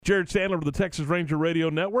Jared Sandler of the Texas Ranger Radio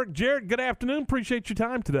Network. Jared, good afternoon. Appreciate your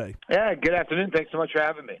time today. Yeah, good afternoon. Thanks so much for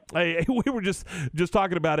having me. Hey, we were just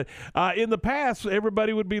talking about it. In the past,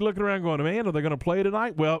 everybody would be looking around going, man, are they going to play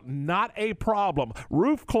tonight? Well, not a problem.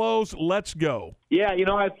 Roof closed. Let's go. Yeah,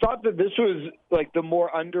 I thought that this was like the more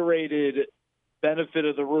underrated benefit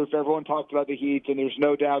of the roof. Everyone talked about the heat, and there's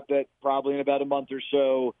no doubt that probably in about a month or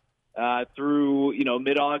so through,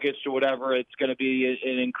 mid-August or whatever, it's going to be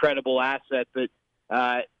an incredible asset. But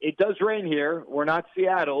it does rain here. We're not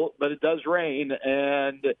Seattle, but it does rain.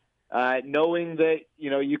 And knowing that,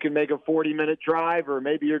 you can make a 40-minute drive, or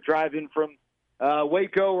maybe you're driving from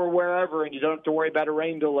Waco or wherever, and you don't have to worry about a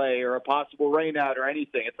rain delay or a possible rain out or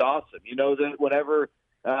anything. It's awesome. You know that whenever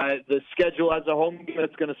the schedule has a home game,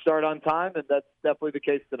 it's going to start on time, and that's definitely the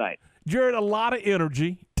case tonight. Jared, a lot of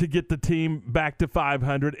energy to get the team back to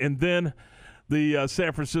 500, and then the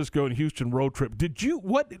San Francisco and Houston road trip. Did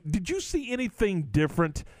you see anything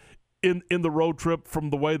different in the road trip from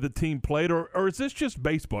the way the team played, or is this just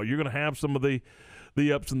baseball? You're going to have some of the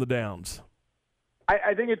ups and the downs.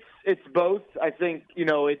 I think it's both. I think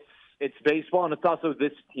it's baseball, and it's also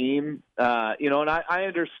this team. And I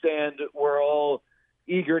understand we're all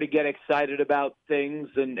eager to get excited about things,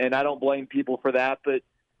 and I don't blame people for that. But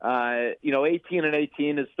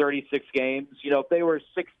 18-18 is 36 games. If they were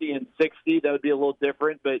 60-60, that would be a little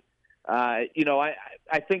different. But I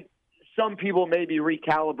think some people maybe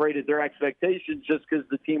recalibrated their expectations just because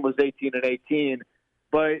the team was 18-18.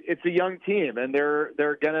 But it's a young team, and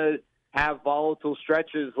they're gonna have volatile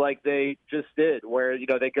stretches like they just did, where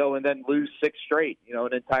they go and then lose 6 straight.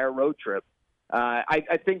 An entire road trip.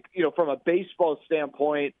 I think from a baseball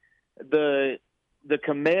standpoint, the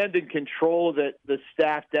command and control that the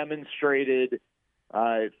staff demonstrated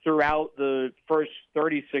throughout the first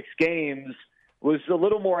 36 games was a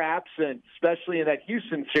little more absent, especially in that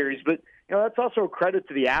Houston series. But that's also a credit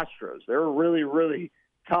to the Astros. They're a really, really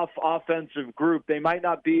tough offensive group. They might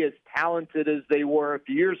not be as talented as they were a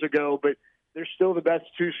few years ago, but they're still the best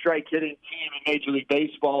 2-strike hitting team in Major League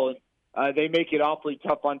Baseball, and they make it awfully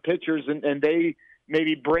tough on pitchers, and they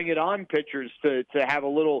maybe bring it on pitchers to have a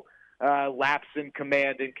little lapse in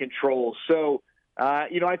command and control. So,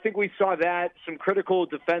 I think we saw that, some critical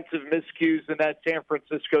defensive miscues in that San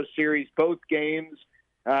Francisco series. Both games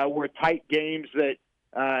were tight games that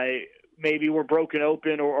maybe were broken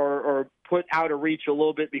open or put out of reach a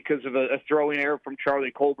little bit because of a throwing error from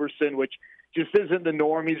Charlie Culberson, which just isn't the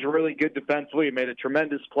norm. He's really good defensively. He made a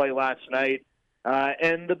tremendous play last night.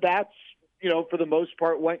 And the bats, for the most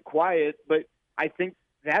part went quiet, but I think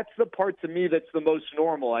that's the part to me that's the most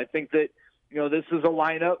normal. I think that, this is a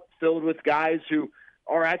lineup filled with guys who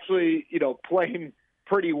are actually, playing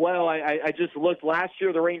pretty well. I just looked last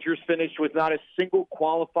year, the Rangers finished with not a single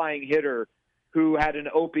qualifying hitter who had an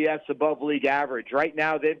OPS above league average. Right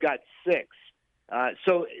now they've got 6.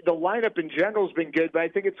 So the lineup in general has been good, but I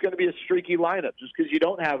think it's going to be a streaky lineup just because you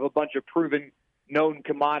don't have a bunch of proven known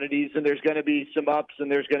commodities, and there's going to be some ups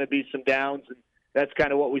and there's going to be some downs, and that's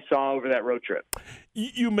kind of what we saw over that road trip.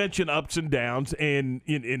 You mentioned ups and downs, and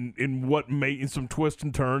in what in some twists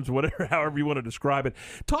and turns, whatever, however you want to describe it.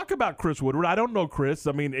 Talk about Chris Woodward. I don't know Chris.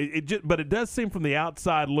 I mean, but it does seem from the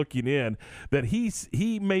outside looking in that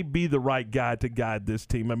he may be the right guy to guide this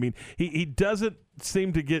team. I mean, he doesn't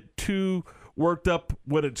seem to get too worked up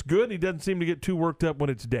when it's good. He doesn't seem to get too worked up when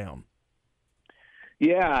it's down.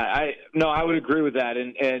 Yeah, I would agree with that.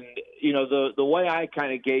 And the way I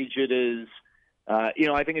kind of gauge it is,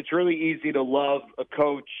 I think it's really easy to love a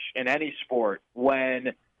coach in any sport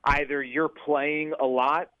when either you're playing a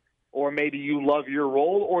lot or maybe you love your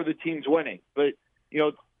role or the team's winning. But,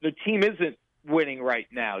 the team isn't winning right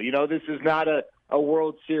now. This is not a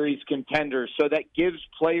World Series contender. So that gives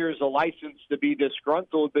players a license to be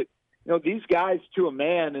disgruntled. But, these guys to a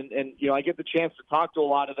man, and I get the chance to talk to a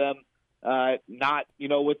lot of them, not,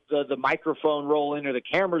 with the microphone rolling or the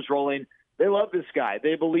cameras rolling. They love this guy.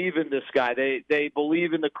 They believe in this guy. They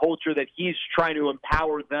believe in the culture that he's trying to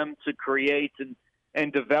empower them to create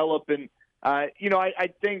and develop. And, I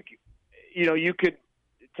think, you could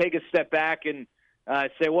take a step back and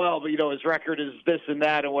say, well, but, his record is this and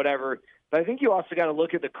that and whatever. But I think you also got to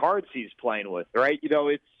look at the cards he's playing with, right?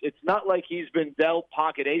 It's not like he's been dealt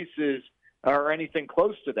pocket aces or anything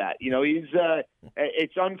close to that.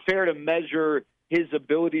 It's unfair to measure his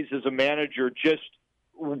abilities as a manager just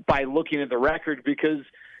by looking at the record, because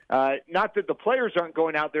not that the players aren't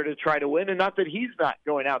going out there to try to win, and not that he's not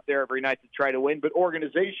going out there every night to try to win, but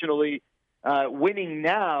organizationally, winning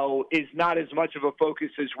now is not as much of a focus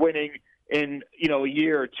as winning in, a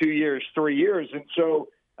year, 2 years, 3 years. And so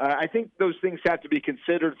I think those things have to be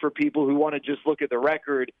considered for people who want to just look at the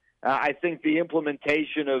record. I think the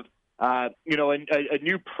implementation of a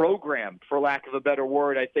new program, for lack of a better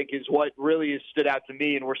word, I think is what really has stood out to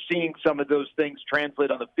me. And we're seeing some of those things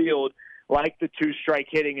translate on the field, like the two-strike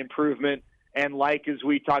hitting improvement, and like, as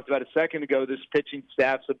we talked about a second ago, this pitching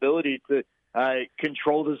staff's ability to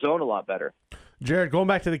control the zone a lot better. Jared, going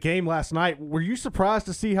back to the game last night, were you surprised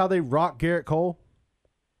to see how they rocked Garrett Cole?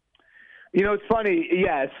 It's funny.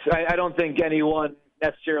 Yes, I don't think anyone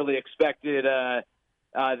necessarily expected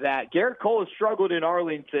that. Garrett Cole has struggled in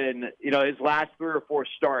Arlington, his last 3 or 4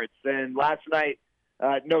 starts, and last night,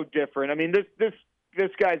 no different. I mean,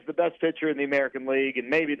 this guy's the best pitcher in the American League and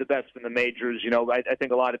maybe the best in the majors. I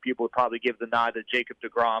think a lot of people would probably give the nod to Jacob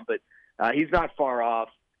deGrom, but he's not far off.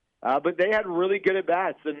 But they had really good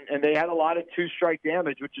at-bats, and they had a lot of two-strike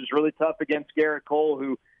damage, which is really tough against Garrett Cole,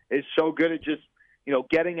 who is so good at just,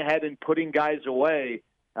 getting ahead and putting guys away.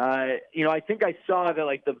 I think I saw that,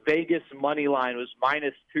 like, the Vegas money line was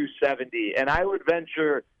minus 270, and I would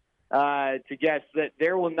venture to guess that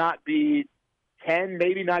there will not be 10,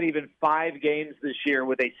 maybe not even 5 games this year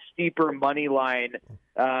with a steeper money line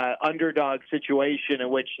underdog situation in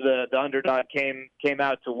which the underdog came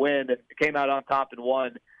out to win and came out on top and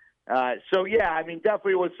won.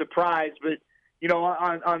 Definitely was surprised. But,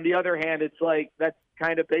 on the other hand, it's like that's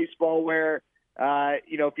kind of baseball where,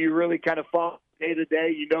 if you really kind of follow day to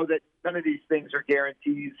day, that none of these things are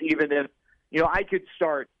guarantees, even if, I could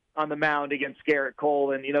start on the mound against Garrett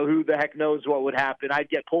Cole and, who the heck knows what would happen. I'd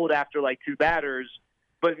get pulled after like 2 batters,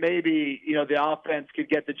 but maybe, the offense could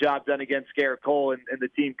get the job done against Garrett Cole and the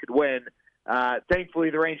team could win. Thankfully,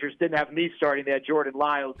 the Rangers didn't have me starting. They had Jordan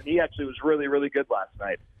Lyles, and he actually was really, really good last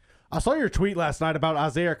night. I saw your tweet last night about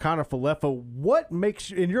Isaiah Kiner-Falefa. What makes,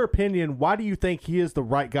 in your opinion, why do you think he is the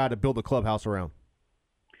right guy to build a clubhouse around?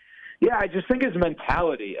 Yeah, I just think his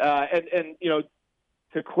mentality. And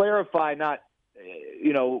to clarify, not,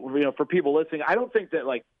 for people listening, I don't think that,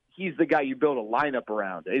 like, he's the guy you build a lineup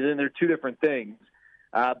around. And they're 2 different things.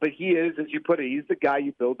 But he is, as you put it, he's the guy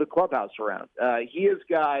you build the clubhouse around. He has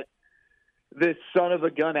got this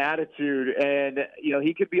son-of-a-gun attitude, and,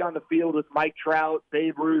 he could be on the field with Mike Trout,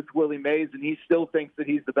 Babe Ruth, Willie Mays, and he still thinks that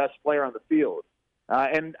he's the best player on the field.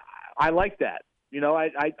 And I like that.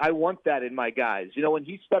 I want that in my guys. When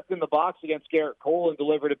he stepped in the box against Garrett Cole and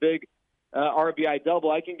delivered a big RBI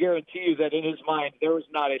double, I can guarantee you that in his mind there was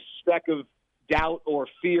not a speck of doubt or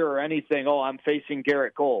fear or anything. Oh, I'm facing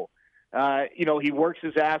Garrett Cole. He works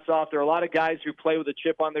his ass off. There are a lot of guys who play with a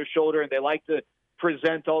chip on their shoulder, and they like to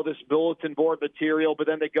present all this bulletin board material, but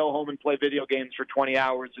then they go home and play video games for 20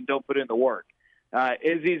 hours and don't put in the work.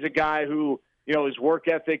 Izzy's a guy who, his work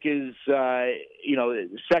ethic is,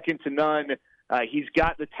 second to none. He's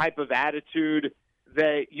got the type of attitude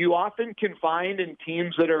that you often can find in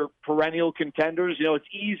teams that are perennial contenders. It's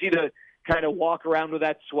easy to kind of walk around with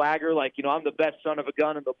that swagger, like, I'm the best son of a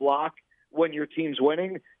gun in the block when your team's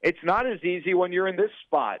winning. It's not as easy when you're in this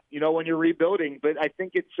spot, when you're rebuilding. But I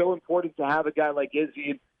think it's so important to have a guy like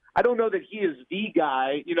Izzy. I don't know that he is the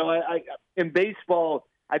guy. In baseball,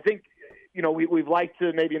 I think, we've liked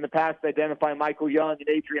to maybe in the past identify Michael Young and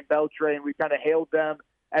Adrian Beltre, and we kind of hailed them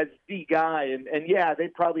as the guy. And yeah, they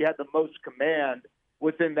probably had the most command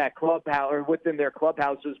within that clubhouse or within their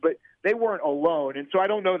clubhouses, but they weren't alone. And so I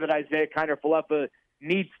don't know that Isaiah Kiner-Falefa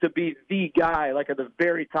needs to be the guy, like at the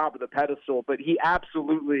very top of the pedestal, but he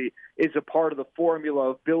absolutely is a part of the formula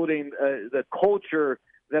of building the culture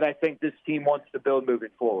that I think this team wants to build moving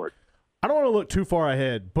forward. I don't want to look too far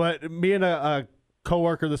ahead, but me and a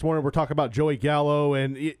coworker this morning, we're talking about Joey Gallo,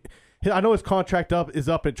 and I know his contract is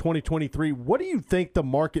up in 2023. What do you think the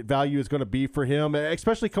market value is going to be for him,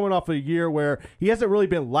 especially coming off a year where he hasn't really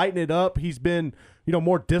been lighting it up? He's been,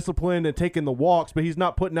 more disciplined and taking the walks, but he's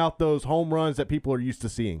not putting out those home runs that people are used to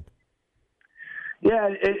seeing. Yeah,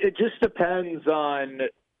 it just depends on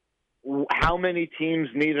how many teams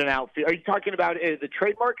need an outfield. Are you talking about the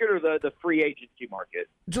trade market or the free agency market?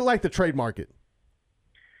 Just like the trade market.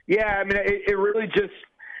 Yeah, I mean, it really just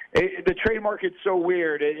the trade market's so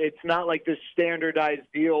weird. It's not like this standardized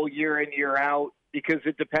deal year in, year out, because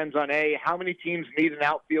it depends on, how many teams need an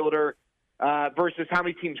outfielder versus how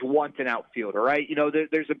many teams want an outfielder, right?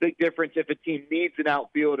 There's a big difference if a team needs an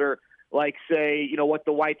outfielder, like, say, what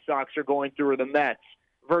the White Sox are going through or the Mets,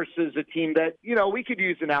 versus a team that, we could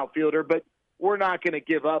use an outfielder, but we're not going to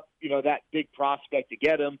give up, that big prospect to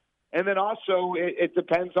get him. And then also it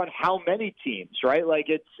depends on how many teams, right? Like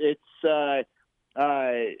the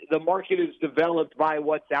market is developed by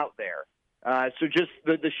what's out there. So just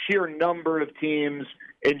the sheer number of teams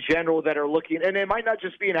in general that are looking, and it might not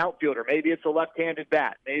just be an outfielder. Maybe it's a left-handed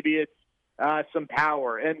bat. Maybe it's some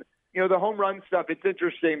power. And the home run stuff, it's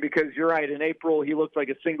interesting because you're right. In April, he looked like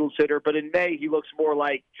a singles hitter, but in May, he looks more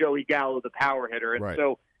like Joey Gallo, the power hitter. And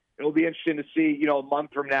so it'll be interesting to see, a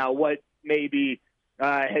month from now, what maybe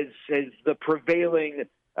has the prevailing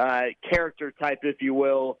character type, if you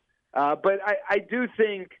will. But I do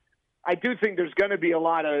think there's going to be a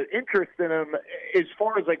lot of interest in him as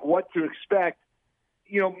far as like what to expect.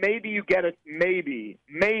 Maybe you get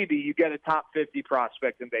a top 50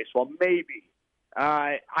 prospect in baseball. Maybe.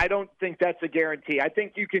 I don't think that's a guarantee. I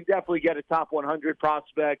think you can definitely get a top 100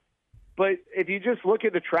 prospect. But if you just look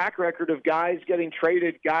at the track record of guys getting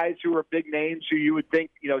traded, guys who are big names who you would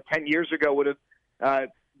think, 10 years ago would have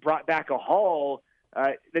brought back a haul,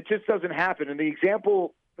 that just doesn't happen. And the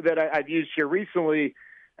example that I've used here recently,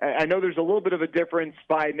 I know there's a little bit of a difference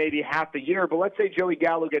by maybe half a year, but let's say Joey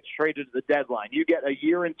Gallo gets traded to the deadline. You get a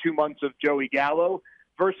year and 2 months of Joey Gallo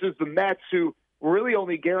versus the Mets, who really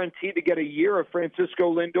only guaranteed to get a year of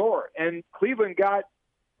Francisco Lindor. And Cleveland got,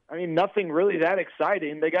 nothing really that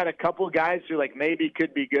exciting. They got a couple of guys who maybe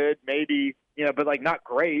could be good, maybe, but not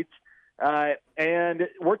great. And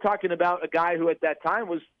we're talking about a guy who at that time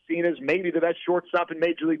was seen as maybe the best shortstop in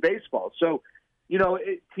Major League Baseball. So,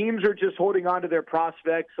 teams are just holding on to their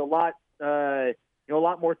prospects a lot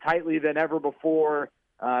more tightly than ever before,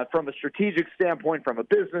 from a strategic standpoint, from a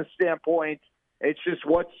business standpoint. It's just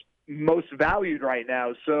what's most valued right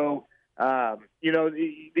now. So,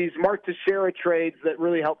 these Mark Teixeira trades that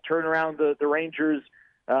really helped turn around the Rangers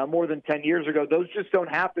more than 10 years ago, those just don't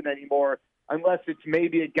happen anymore unless it's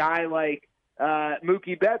maybe a guy like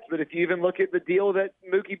Mookie Betts. But if you even look at the deal that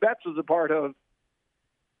Mookie Betts was a part of,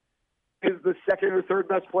 is the second or third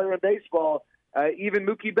best player in baseball. Even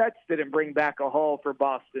Mookie Betts didn't bring back a haul for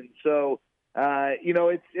Boston. So,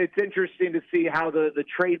 it's interesting to see how the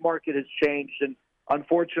trade market has changed. And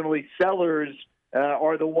unfortunately, sellers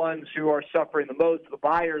are the ones who are suffering the most. The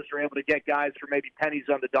buyers are able to get guys for maybe pennies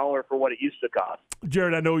on the dollar for what it used to cost.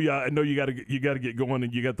 Jared, I know you got to get going,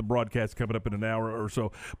 and you got the broadcast coming up in an hour or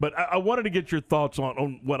so. But I wanted to get your thoughts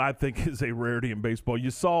on what I think is a rarity in baseball.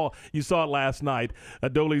 You saw it last night,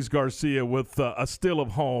 Adolis Garcia with a steal of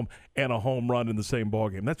home and a home run in the same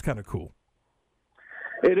ballgame. That's kind of cool.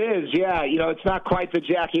 It is, yeah. It's not quite the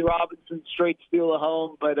Jackie Robinson straight steal of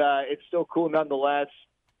home, but it's still cool nonetheless.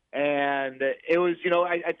 And it was,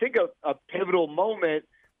 I think a pivotal moment,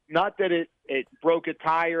 not that it broke a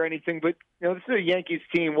tie or anything, but, this is a Yankees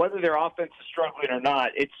team, whether their offense is struggling or not,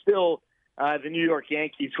 it's still the New York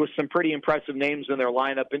Yankees with some pretty impressive names in their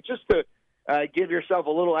lineup. And just to give yourself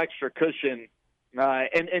a little extra cushion,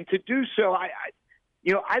 and to do so,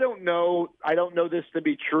 I don't know this to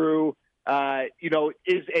be true.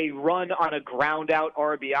 Is a run on a ground out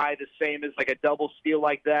RBI the same as a double steal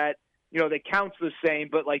like that? That counts the same,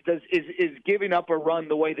 but is giving up a run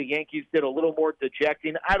the way the Yankees did a little more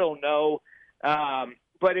dejecting? I don't know.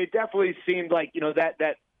 But it definitely seemed like,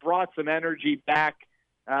 that brought some energy back.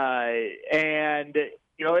 And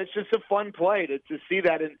it's just a fun play to see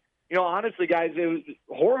that. And, honestly, guys, it was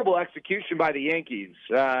horrible execution by the Yankees.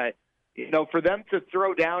 For them to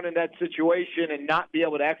throw down in that situation and not be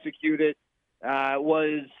able to execute it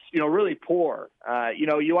was, really poor.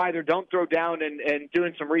 You either don't throw down and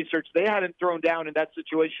doing some research. They hadn't thrown down in that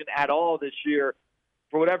situation at all this year.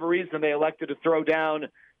 For whatever reason, they elected to throw down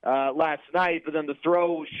last night, but then the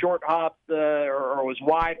throw short hopped or was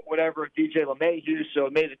wide, whatever, DJ LeMahieu, so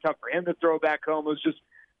it made it tough for him to throw back home. It was just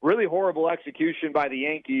really horrible execution by the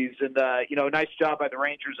Yankees, and, nice job by the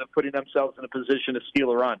Rangers of putting themselves in a position to steal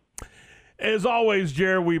a run. As always,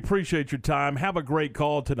 Jared, we appreciate your time. Have a great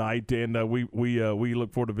call tonight, and we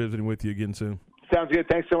look forward to visiting with you again soon. Sounds good.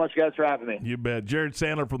 Thanks so much, guys, for having me. You bet. Jared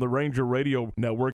Sandler from the Ranger Radio Network.